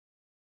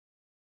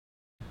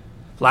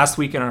Last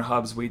week in our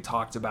hubs, we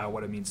talked about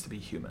what it means to be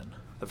human.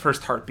 The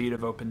first heartbeat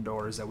of Open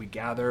Doors is that we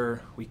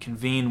gather, we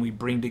convene, we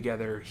bring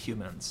together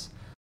humans.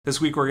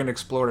 This week we're going to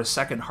explore a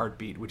second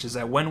heartbeat, which is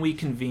that when we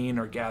convene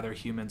or gather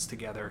humans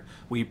together,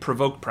 we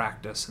provoke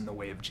practice in the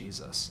way of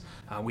Jesus.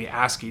 We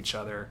ask each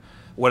other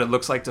what it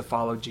looks like to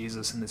follow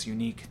Jesus in this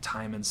unique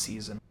time and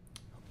season.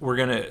 We're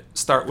going to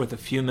start with a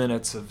few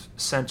minutes of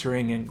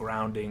centering and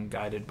grounding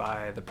guided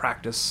by the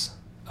practice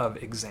of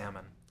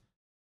Examen.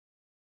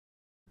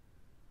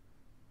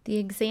 The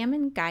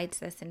Examen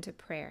guides us into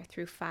prayer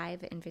through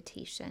 5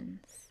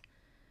 invitations.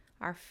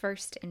 Our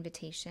first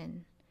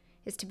invitation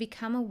is to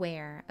become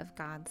aware of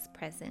God's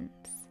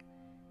presence.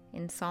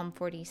 In Psalm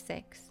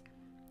 46,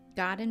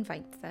 God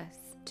invites us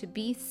to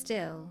be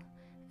still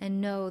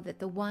and know that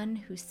the one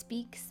who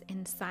speaks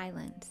in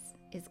silence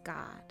is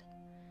God,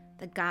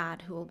 the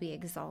God who will be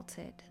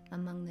exalted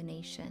among the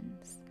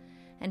nations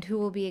and who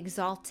will be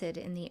exalted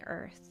in the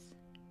earth.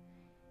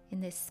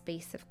 In this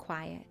space of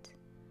quiet,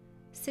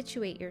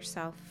 situate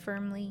yourself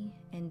firmly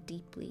and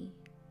deeply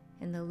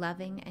in the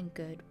loving and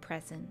good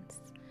presence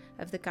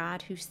of the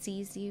God who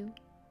sees you,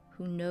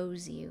 who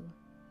knows you,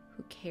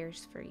 who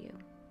cares for you.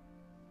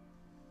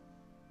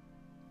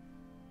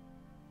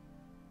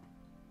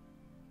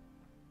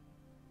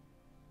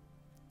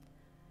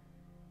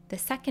 The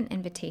second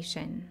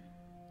invitation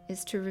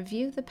is to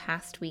review the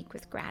past week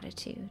with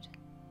gratitude.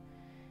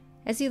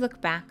 As you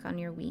look back on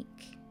your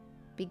week,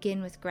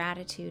 begin with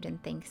gratitude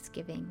and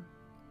thanksgiving.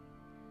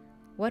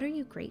 What are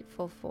you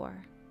grateful for?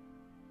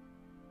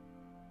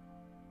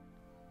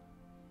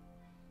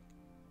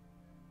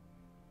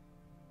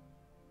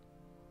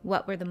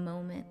 What were the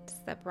moments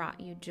that brought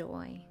you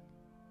joy?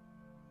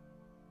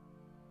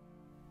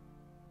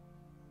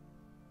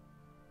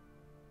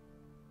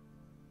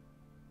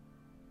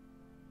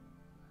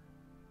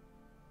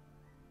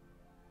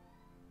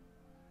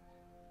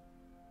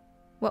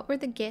 What were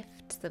the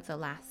gifts of the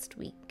last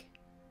week?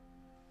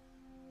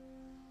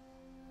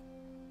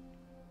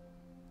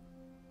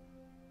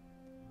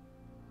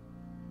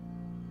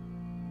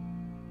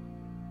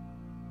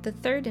 The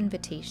third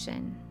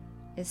invitation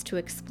is to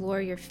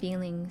explore your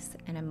feelings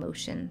and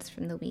emotions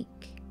from the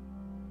week.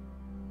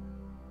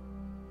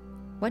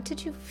 What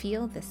did you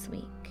feel this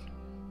week?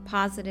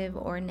 Positive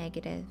or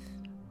negative,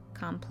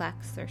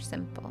 complex or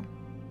simple?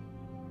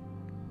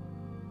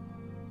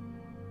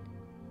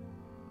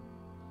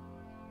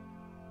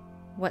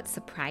 What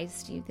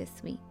surprised you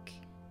this week?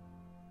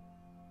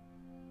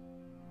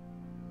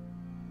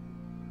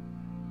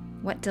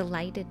 What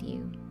delighted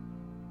you?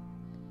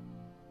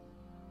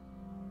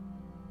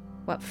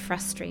 What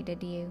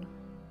frustrated you?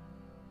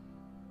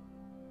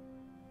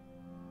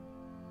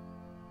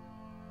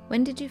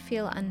 When did you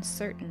feel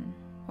uncertain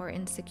or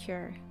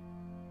insecure?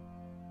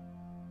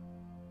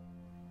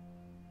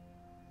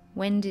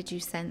 When did you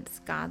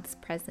sense God's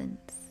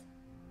presence?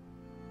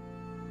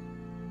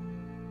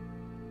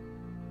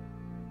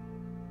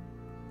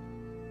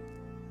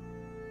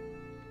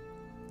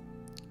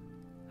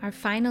 Our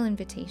final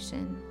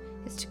invitation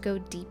is to go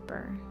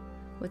deeper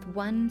with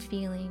one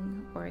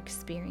feeling or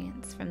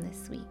experience from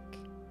this week.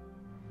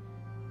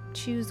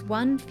 Choose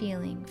one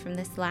feeling from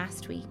this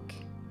last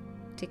week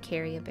to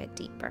carry a bit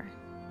deeper.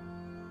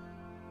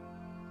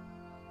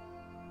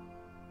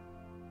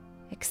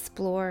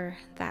 Explore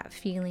that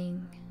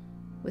feeling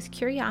with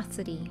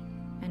curiosity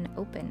and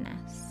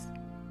openness.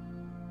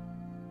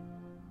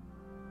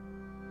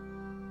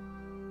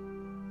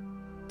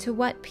 To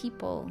what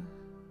people,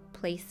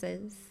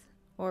 places,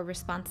 or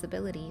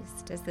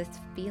responsibilities does this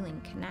feeling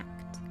connect?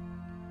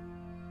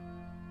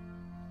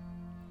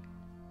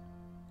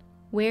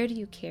 Where do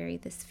you carry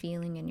this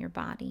feeling in your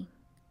body?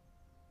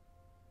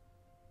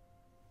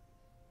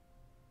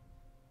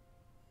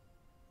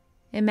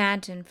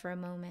 Imagine for a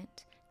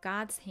moment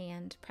God's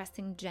hand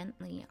pressing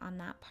gently on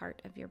that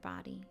part of your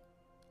body,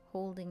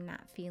 holding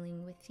that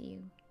feeling with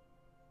you.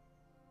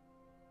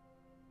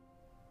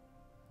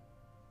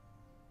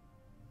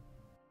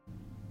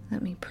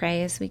 Let me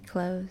pray as we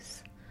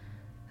close.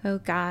 Oh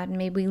God,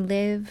 may we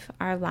live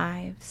our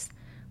lives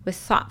with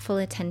thoughtful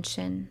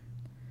attention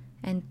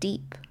and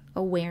deep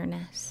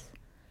awareness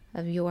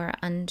of your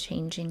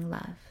unchanging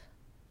love.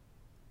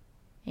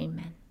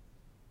 Amen.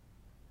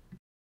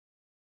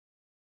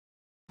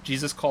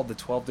 Jesus called the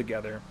 12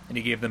 together, and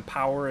he gave them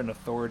power and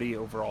authority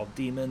over all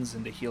demons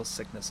and to heal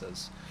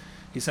sicknesses.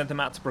 He sent them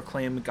out to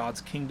proclaim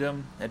God's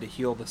kingdom and to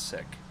heal the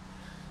sick.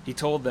 He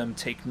told them,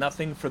 "Take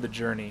nothing for the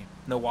journey,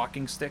 no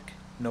walking stick,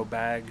 no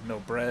bag, no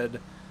bread,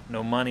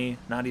 no money,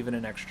 not even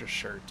an extra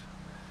shirt.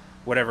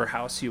 Whatever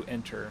house you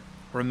enter,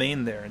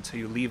 remain there until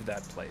you leave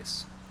that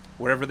place.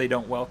 Wherever they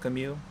don't welcome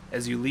you,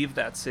 as you leave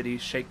that city,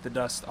 shake the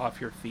dust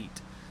off your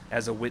feet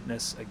as a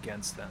witness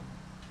against them."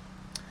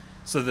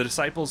 So the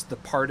disciples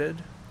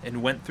departed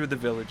and went through the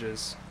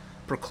villages,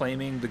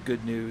 proclaiming the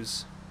good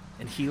news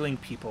and healing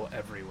people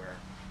everywhere.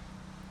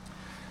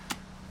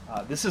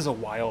 This is a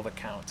wild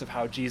account of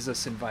how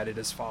Jesus invited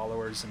his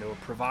followers into a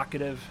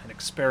provocative and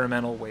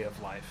experimental way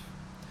of life.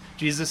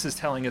 Jesus is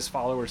telling his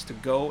followers to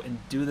go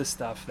and do the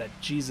stuff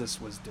that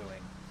Jesus was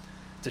doing.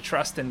 to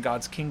trust in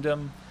God's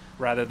kingdom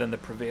rather than the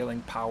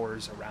prevailing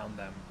powers around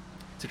them,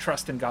 to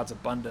trust in God's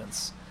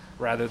abundance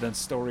rather than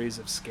stories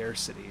of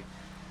scarcity,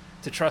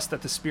 to trust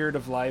that the spirit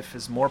of life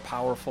is more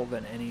powerful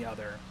than any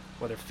other,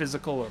 whether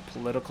physical or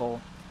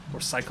political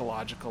or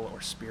psychological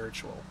or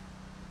spiritual.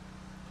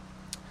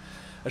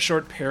 A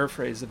short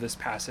paraphrase of this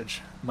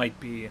passage might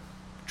be,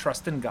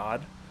 trust in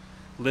God,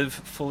 live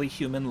fully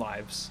human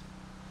lives,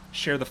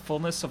 share the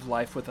fullness of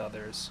life with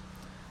others,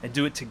 and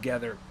do it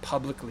together,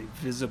 publicly,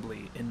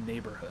 visibly, in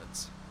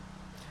neighborhoods.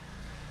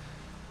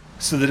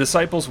 So the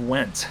disciples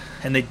went,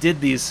 and they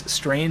did these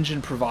strange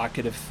and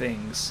provocative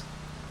things,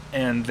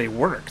 and they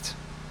worked.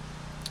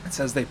 It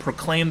says they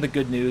proclaimed the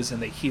good news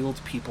and they healed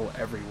people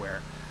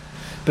everywhere.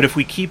 But if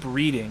we keep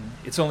reading,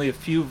 it's only a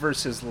few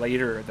verses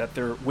later that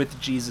they're with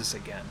Jesus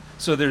again.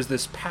 So there's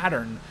this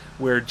pattern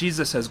where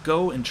Jesus says,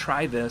 go and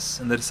try this,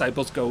 and the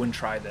disciples go and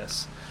try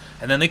this.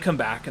 And then they come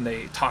back and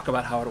they talk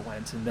about how it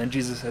went. And then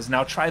Jesus says,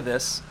 now try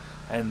this.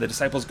 And the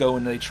disciples go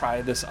and they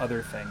try this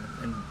other thing.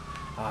 And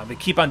they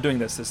keep on doing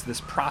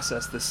this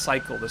process, this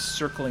cycle, this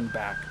circling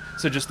back.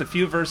 So just a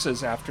few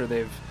verses after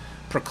they've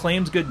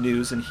proclaimed good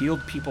news and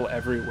healed people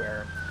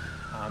everywhere,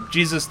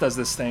 Jesus does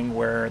this thing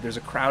where there's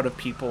a crowd of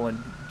people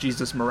and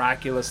Jesus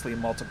miraculously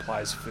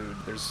multiplies food.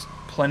 There's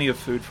plenty of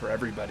food for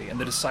everybody. And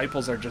the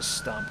disciples are just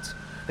stumped.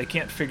 They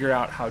can't figure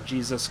out how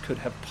Jesus could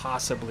have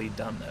possibly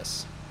done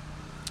this.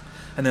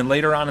 And then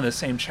later on in the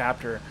same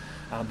chapter,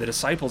 the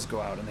disciples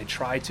go out and they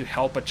try to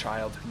help a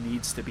child who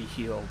needs to be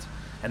healed,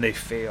 and they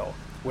fail.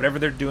 Whatever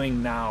they're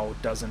doing now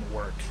doesn't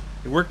work.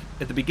 It worked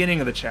at the beginning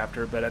of the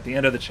chapter, but at the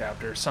end of the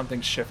chapter,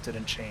 something shifted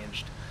and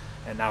changed,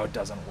 and now it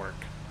doesn't work.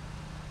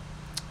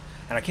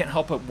 And I can't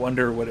help but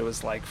wonder what it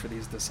was like for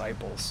these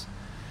disciples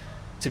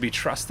to be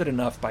trusted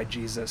enough by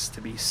Jesus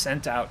to be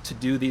sent out to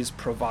do these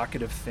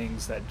provocative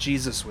things that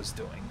Jesus was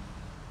doing.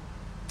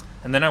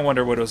 And then I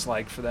wonder what it was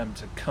like for them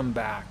to come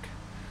back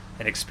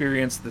and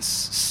experience this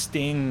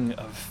sting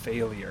of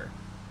failure.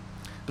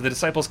 But the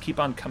disciples keep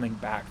on coming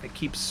back. They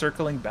keep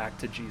circling back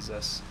to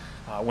Jesus.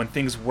 When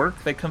things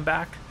work, they come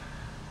back.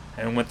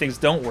 And when things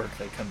don't work,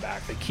 they come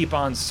back. They keep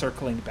on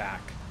circling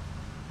back.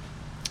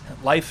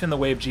 Life in the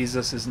way of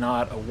Jesus is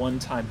not a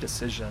one-time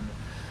decision,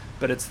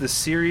 but it's this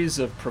series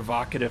of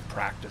provocative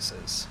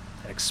practices,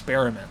 and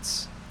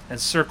experiments, and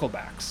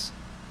circlebacks,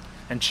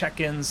 and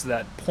check-ins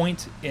that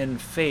point in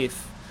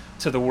faith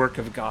to the work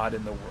of God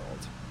in the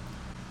world.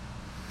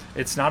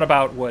 It's not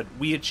about what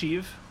we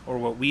achieve or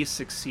what we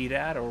succeed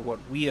at or what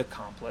we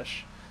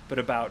accomplish, but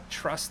about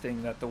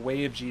trusting that the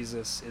way of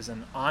Jesus is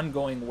an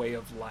ongoing way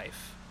of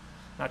life,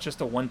 not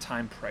just a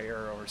one-time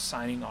prayer or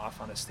signing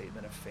off on a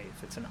statement of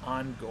faith. It's an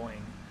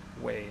ongoing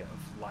way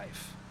of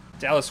life.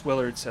 Dallas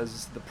Willard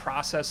says the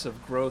process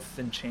of growth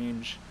and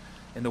change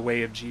in the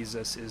way of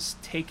Jesus is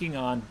taking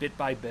on bit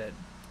by bit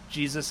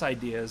Jesus'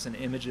 ideas and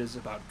images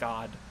about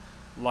God,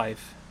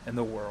 life, and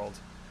the world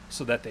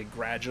so that they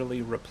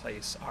gradually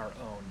replace our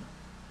own.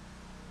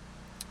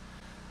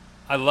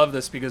 I love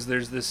this because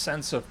there's this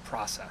sense of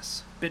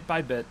process, bit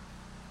by bit,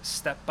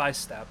 step by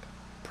step,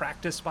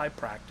 practice by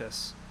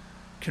practice,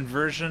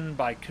 conversion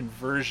by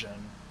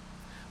conversion.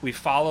 We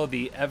follow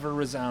the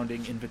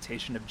ever-resounding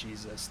invitation of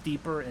Jesus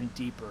deeper and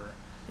deeper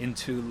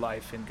into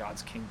life in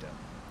God's kingdom.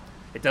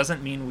 It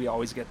doesn't mean we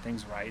always get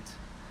things right.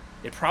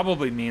 It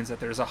probably means that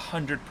there's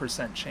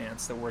 100%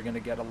 chance that we're going to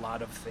get a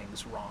lot of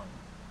things wrong.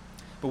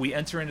 But we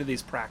enter into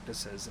these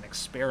practices and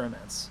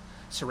experiments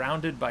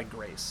surrounded by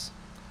grace,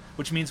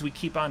 which means we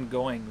keep on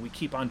going, we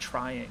keep on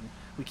trying,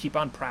 we keep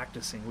on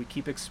practicing, we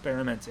keep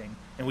experimenting,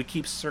 and we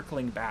keep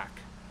circling back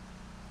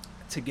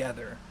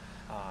together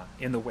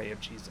in the way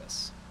of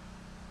Jesus.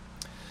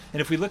 And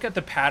if we look at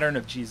the pattern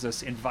of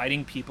Jesus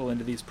inviting people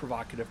into these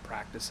provocative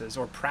practices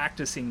or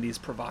practicing these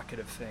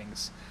provocative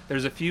things,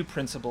 there's a few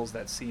principles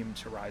that seem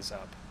to rise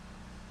up.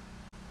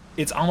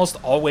 It's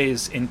almost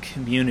always in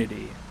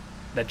community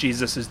that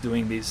Jesus is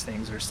doing these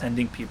things or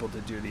sending people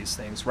to do these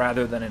things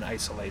rather than in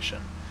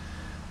isolation.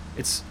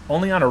 It's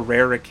only on a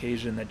rare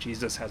occasion that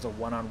Jesus has a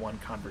one-on-one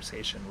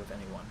conversation with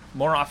anyone.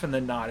 More often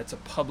than not, it's a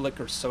public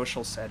or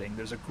social setting.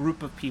 There's a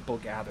group of people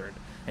gathered,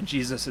 and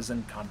Jesus is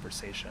in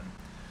conversation.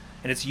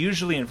 And it's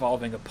usually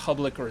involving a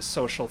public or a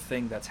social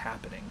thing that's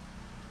happening.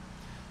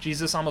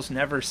 Jesus almost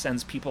never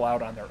sends people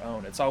out on their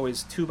own. It's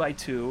always 2 by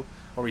 2,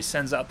 or he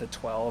sends out the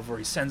 12, or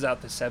he sends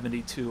out the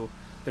 72.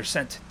 They're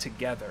sent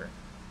together.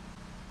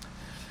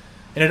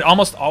 And it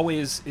almost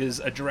always is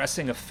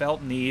addressing a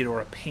felt need or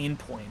a pain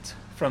point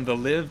from the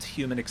lived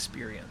human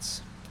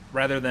experience,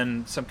 rather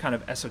than some kind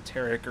of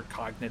esoteric or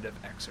cognitive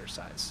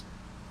exercise.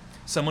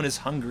 Someone is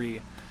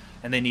hungry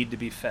and they need to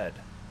be fed.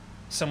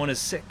 Someone is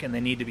sick and they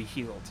need to be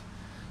healed.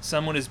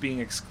 Someone is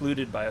being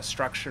excluded by a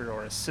structure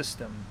or a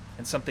system,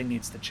 and something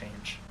needs to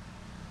change.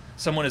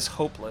 Someone is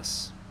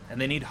hopeless,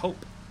 and they need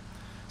hope.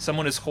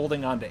 Someone is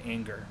holding on to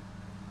anger,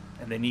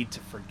 and they need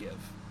to forgive.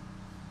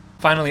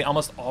 Finally,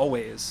 almost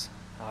always,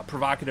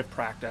 provocative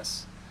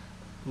practice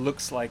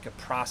looks like a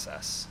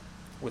process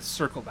with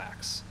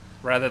circlebacks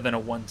rather than a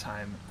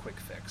one-time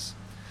quick fix.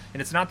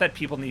 And it's not that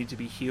people need to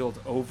be healed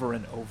over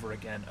and over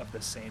again of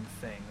the same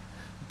thing,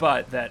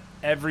 but that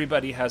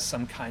everybody has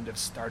some kind of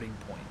starting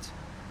point.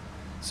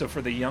 So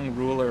for the young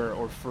ruler,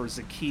 or for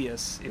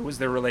Zacchaeus, it was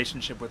their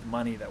relationship with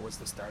money that was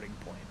the starting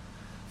point.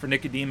 For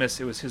Nicodemus,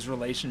 it was his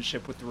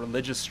relationship with the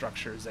religious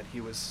structures that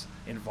he was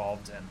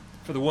involved in.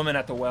 For the woman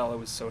at the well, it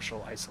was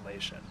social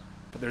isolation.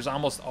 But there's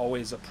almost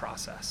always a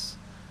process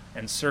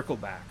and circle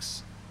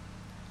backs.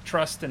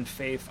 Trust and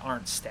faith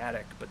aren't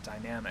static, but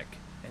dynamic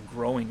and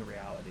growing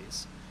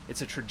realities.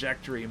 It's a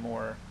trajectory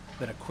more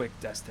than a quick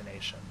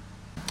destination.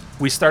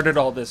 We started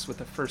all this with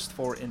the first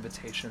 4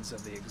 invitations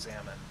of the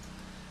Examen.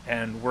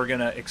 And we're going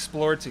to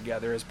explore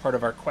together, as part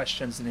of our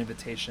questions and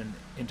invitation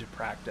into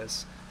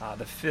practice,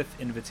 the 5th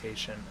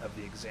invitation of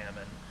the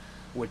Examen,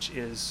 which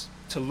is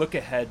to look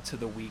ahead to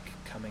the week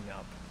coming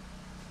up.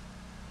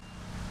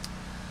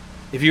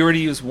 If you were to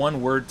use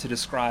one word to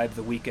describe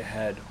the week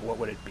ahead, what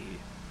would it be?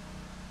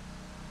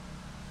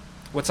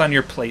 What's on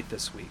your plate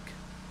this week?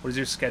 What does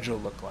your schedule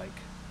look like?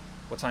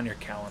 What's on your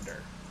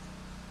calendar?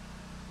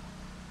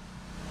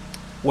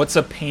 What's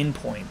a pain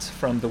point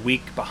from the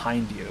week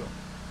behind you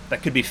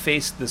that could be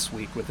faced this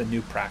week with a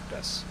new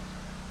practice?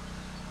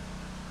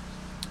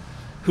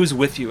 Who's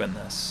with you in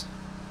this?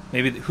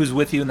 Maybe who's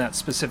with you in that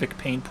specific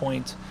pain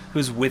point?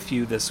 Who's with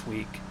you this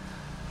week?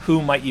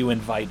 Who might you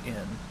invite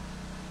in?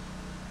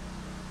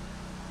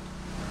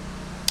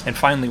 And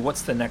finally,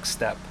 what's the next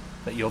step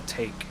that you'll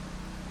take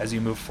as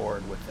you move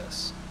forward with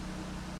this?